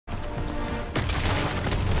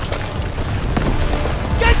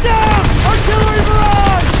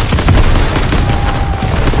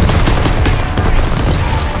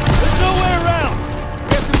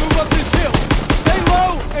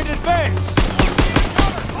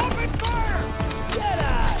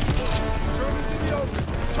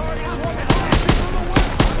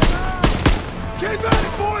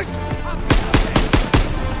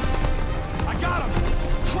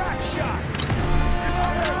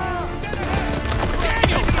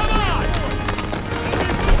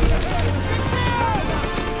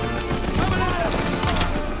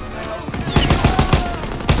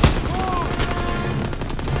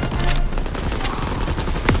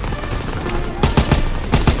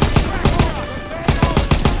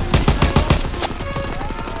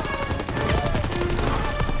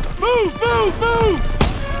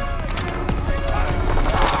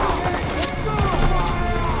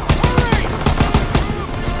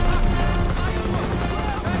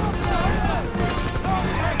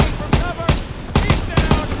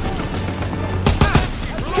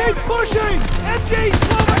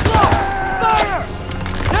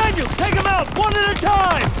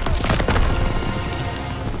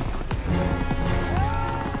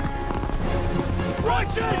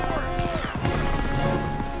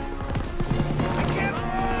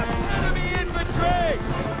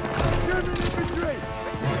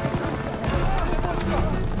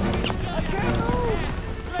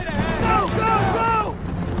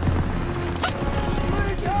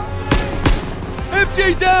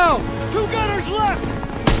MG down! 2 gunners left!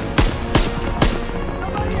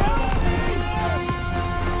 Somebody help me!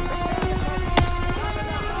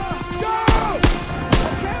 Go!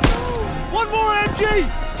 I can't move! 1 more MG!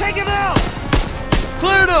 Take him out!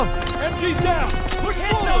 Cleared him! MG's down! Push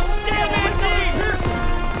forward! Damn MG!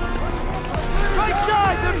 Right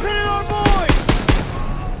side! They're pinning our boys!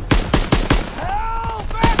 Help!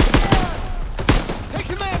 Faster! Take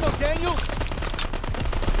some ammo, Daniel!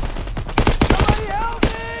 Somebody help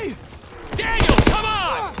me! Daniel, come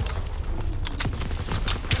on!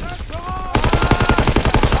 Come on!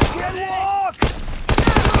 I can't walk!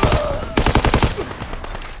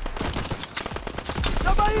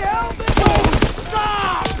 Somebody help me!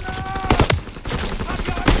 Stop!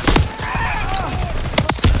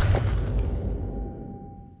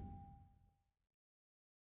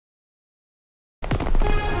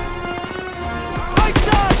 Right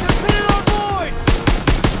side! They're pinning our boys!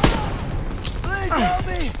 Please help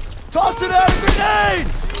me! Toss it out a grenade!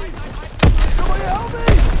 Somebody help me!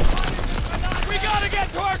 We gotta get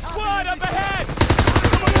to our squad up ahead!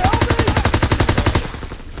 Somebody help me!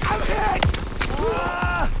 I'm hit!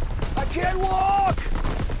 I can't walk!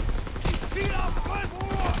 Feet off the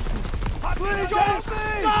floor! Please help me!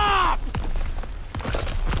 Stop!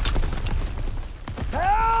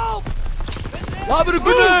 Help! Lob it a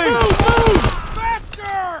grenade! Move!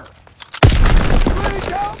 Faster! Please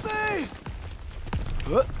help me!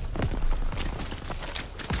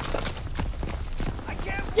 I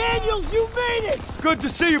can't. Daniels, you made it! Good to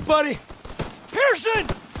see you, buddy. Pearson!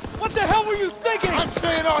 What the hell were you thinking? I'm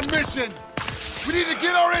staying on mission! We need to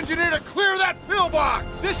get our engineer to clear that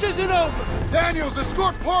pillbox! This isn't over! Daniels,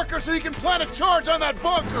 escort Parker so he can plant a charge on that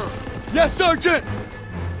bunker! Yes, Sergeant!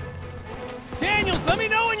 Daniels, let me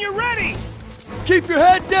know when you're ready! Keep your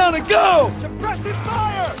head down and go! Suppressive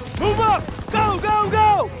fire! Move up! Go, go,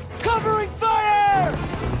 go! Covering fire!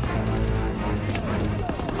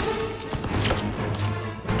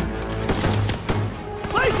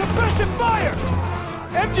 Play suppressive fire!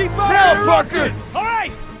 MG fire! Now, Parker! All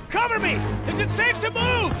right! Cover me! Is it safe to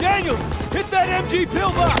move? Daniels, hit that MG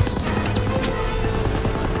pillbox!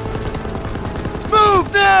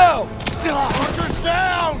 Move now! Parker's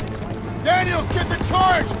down! Daniels, get the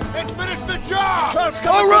charge and finish the job!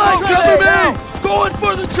 All right, cover me! Going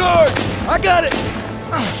for the charge! I got it!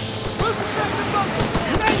 Who's the bunker?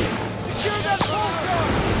 Daniels, secure that bunker!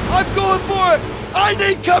 I'm going for it! I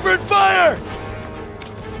need cover and fire!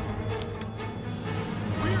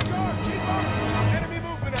 Rear guard, keep up! Enemy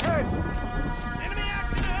movement ahead! Enemy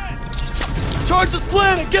action ahead! Charge is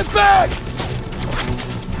planted! Get back!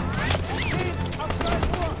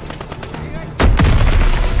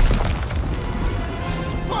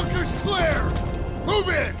 Bunker's clear! Move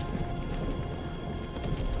in!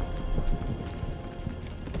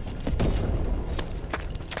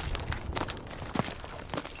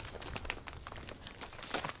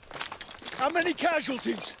 How many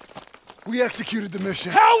casualties? We executed the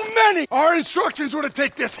mission. How many? Our instructions were to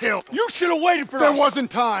take this hill. You should have waited for There us.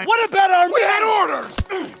 wasn't time. What about our We had orders!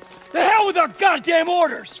 The hell with our goddamn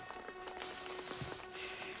orders!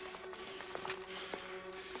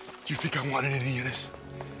 Do you think I wanted any of this?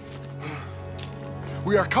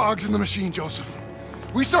 We are cogs in the machine, Joseph.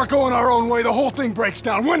 We start going our own way, the whole thing breaks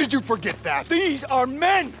down. When did you forget that? These are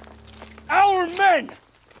men! Our men!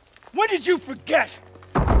 When did you forget?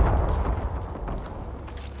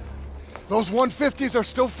 Those 150s are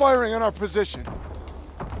still firing on our position.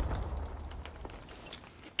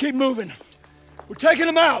 Keep moving. We're taking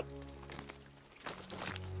them out!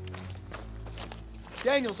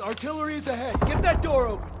 Daniels, artillery is ahead. Get that door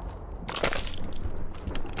open.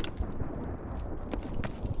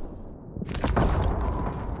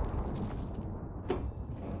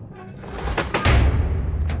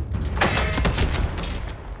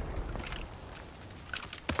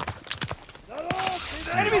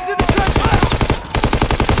 Enemies in the trench!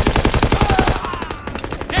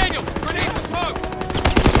 Daniel, grenade the smokes!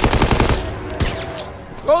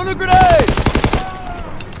 Throwing a grenade!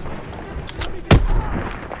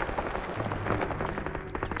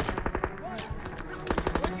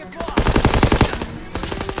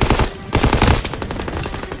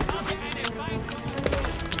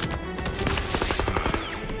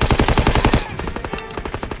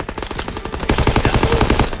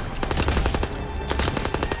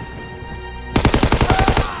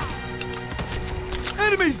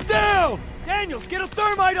 Enemies down! Daniels, get a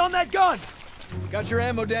thermite on that gun! Got your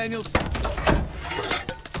ammo, Daniels.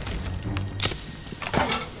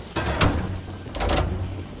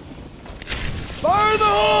 Fire in the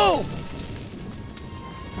hole!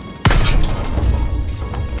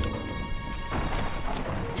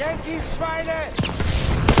 Yankee Schweine!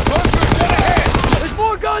 There's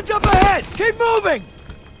more guns up ahead! Keep moving!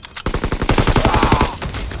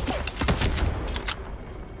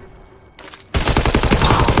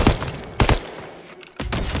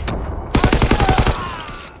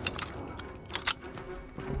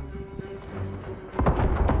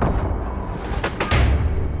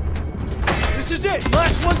 This is it!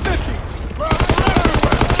 Last 150!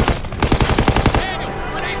 Daniel,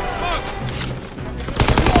 grenade smoke!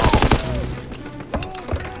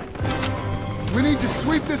 We need to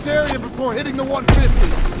sweep this area before hitting the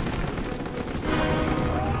 150s.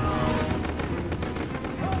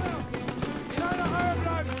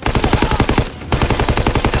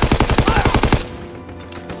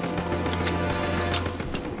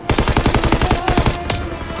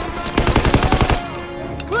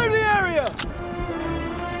 Clear the area!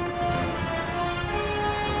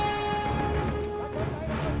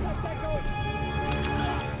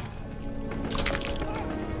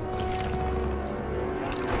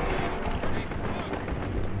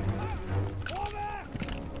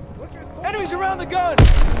 Enemies around the gun!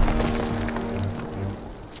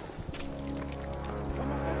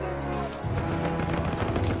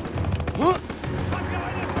 Huh?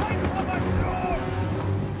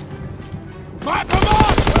 Mark them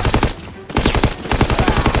up!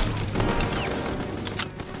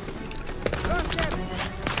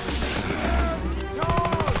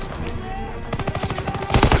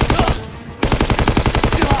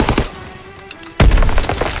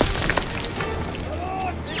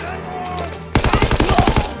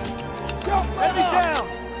 Enemies down!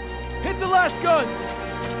 Hit the last guns!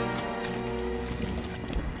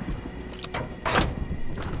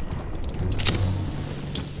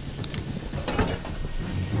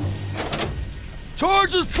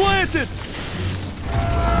 Charges planted!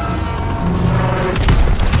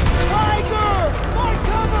 Tiger! Find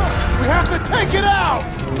cover! We have to take it out!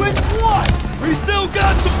 With what? We still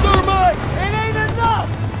got some thermite! It ain't enough!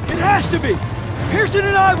 It has to be! Pearson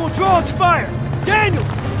and I will draw its fire! Daniels,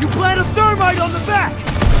 you plant a thermite on the back!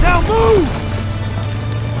 Now move!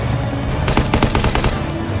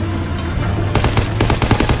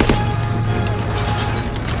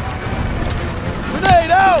 Grenade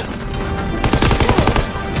out!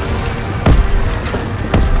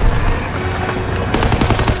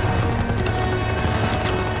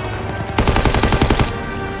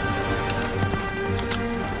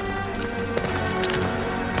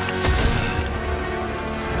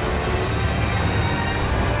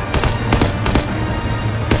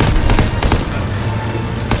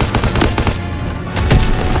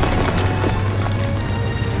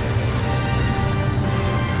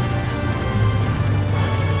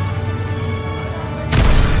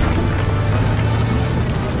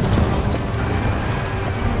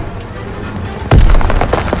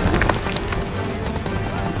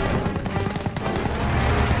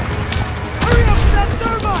 Hurry up with that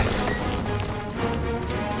thermite!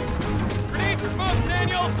 Grenade smoke,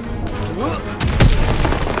 Daniels!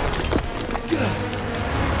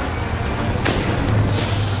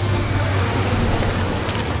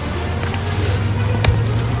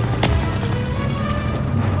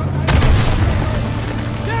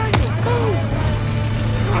 Daniels, move!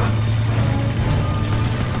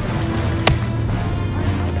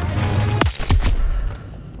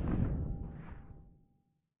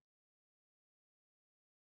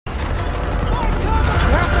 Find cover!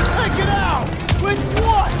 We have to take it out! With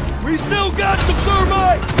what? We still got some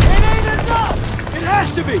thermite! It ain't enough! It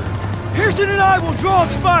has to be! Pearson and I will draw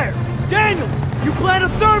its fire! Daniels, you plant a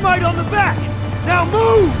thermite on the back! Now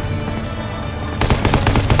move!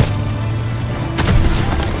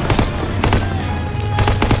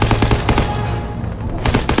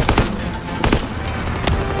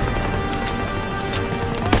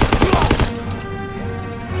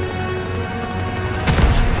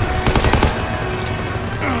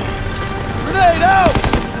 Grenade out!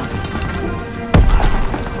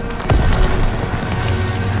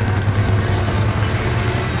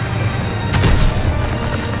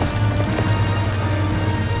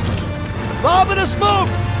 Lobbing a smoke!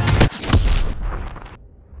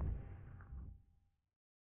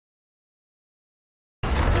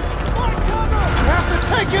 Find cover! We have to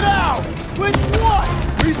take it out! With what?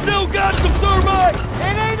 We still got some thermite!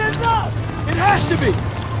 It ain't enough! It has to be!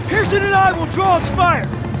 Pearson and I will draw its fire!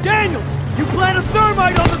 Daniels, you plant a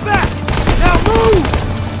thermite on the back! Now move!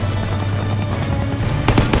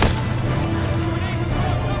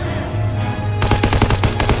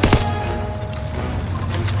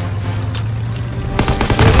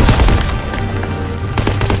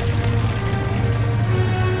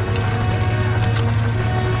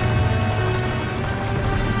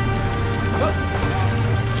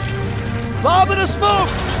 smoke!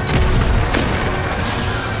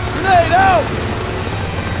 Grenade out!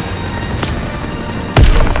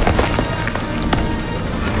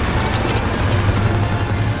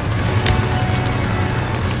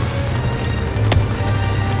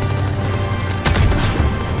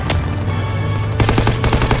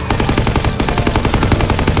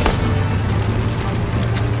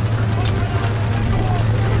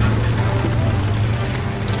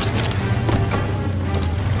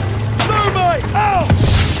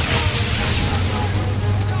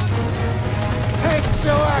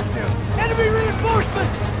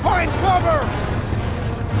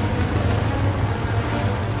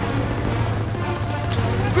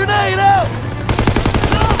 Grenade out!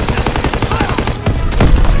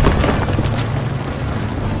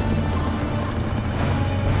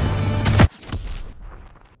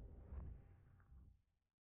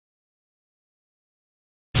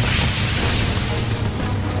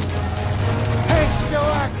 Tank's still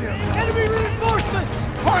active! Enemy reinforcements!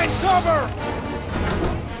 Find cover!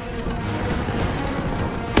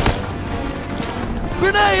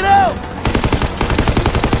 Grenade out!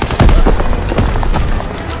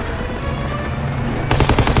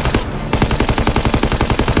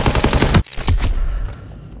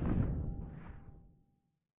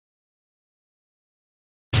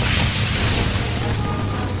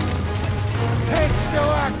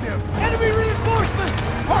 Enemy reinforcements!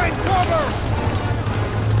 Find cover!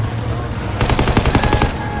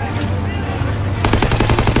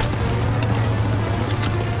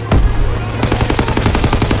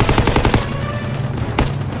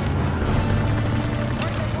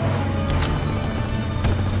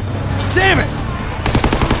 Damn it!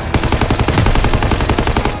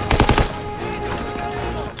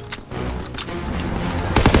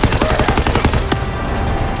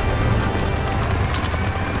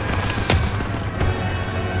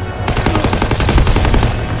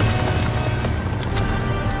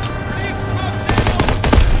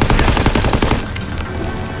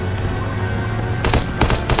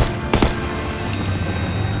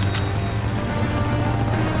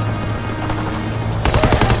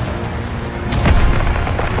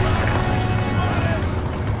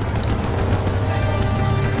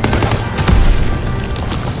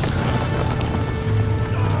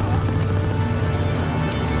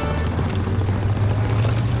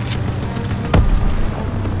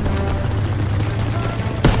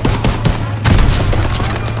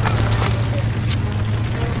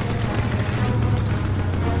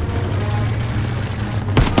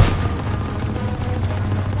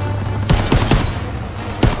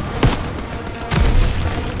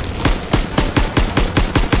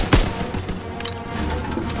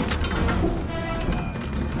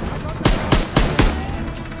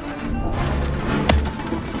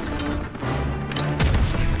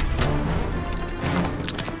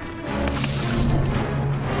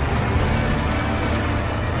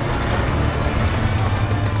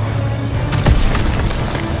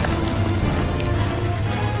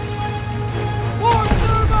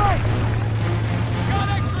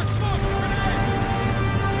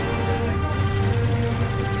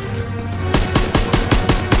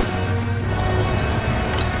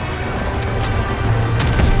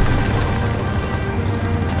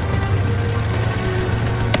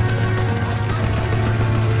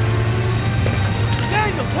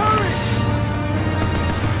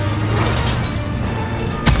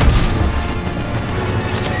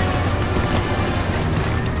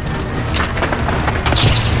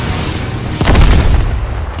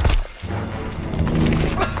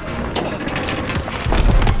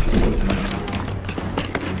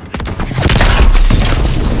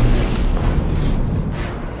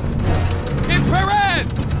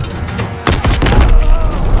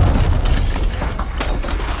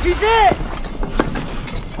 He's it!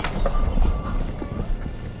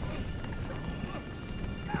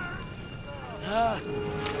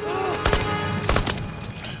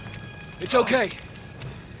 It's okay.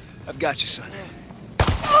 I've got you, son.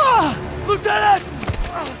 Lieutenant!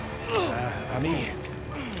 Ami.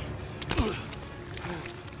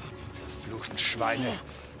 Verfluchten Schweine.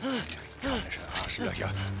 Amerikanische Arschlöcher.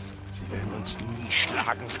 Sie werden uns nie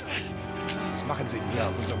schlagen. Was machen sie hier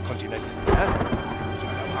auf unserem Kontinent? Hä?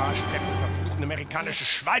 Am Arsch lecken verfluchten amerikanische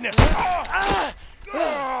Schweine.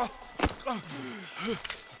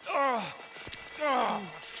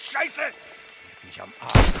 Scheiße! Leck mich am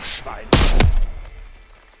Arsch, du Schwein.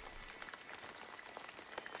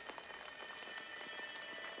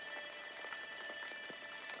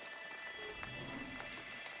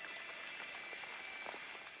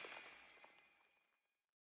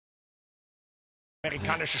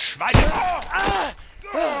 Amerikanische Schweine!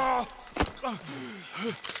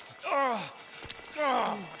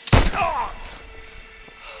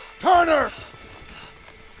 Turner!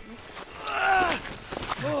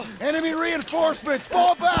 Enemy reinforcements!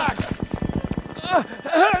 Fall back!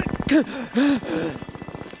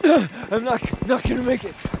 I'm not gonna make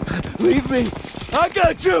it. Leave me. I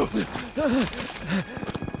got you.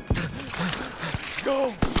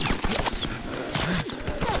 Go.